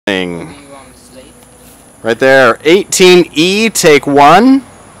Right there. 18E, take 1.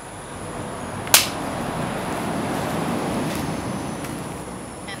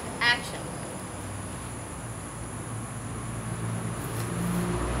 And action.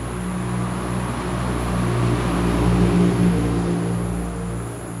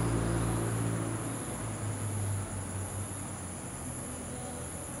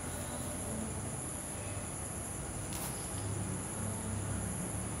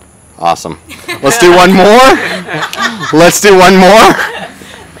 Awesome. Let's do one more. Let's do one more.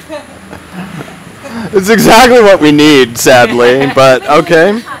 It's exactly what we need, sadly, but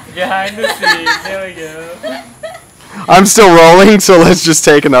okay. Behind the scenes, there we go. I'm still rolling, so let's just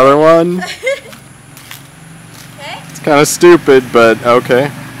take another one. Okay. It's kind of stupid, but okay.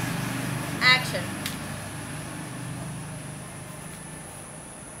 Action.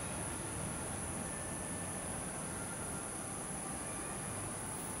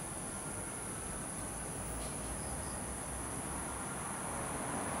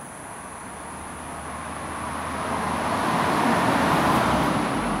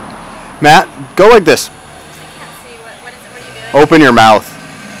 Matt, go like this. I can't see. What is it? What are you doing? Open your mouth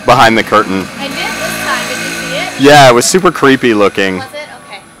behind the curtain. I did this time. Did you see it? Yeah, it was super creepy looking. Was it?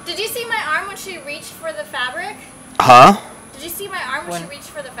 Okay. Did you see my arm when she reached for the fabric? Huh? Did you see my arm when she reached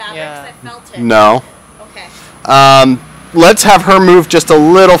for the fabric? Yeah. 'Cause I felt it. No. Okay. Let's have her move just a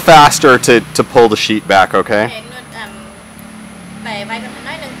little faster to pull the sheet back, okay? นวดไปไว้กัน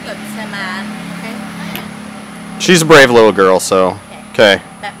น้อยหนึ่งกดใส่มา Okay. She's a brave little girl, so okay.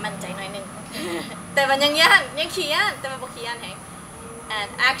 แบบมั่นใจหน่อยหนึ่ง แต่มันยังย่านยังขี้ย่านแต่มันบ่ขี้ย่านแฮง and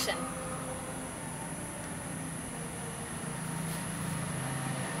action.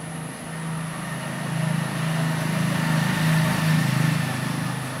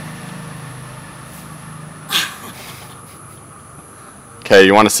 Okay,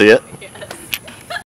 you want to see it?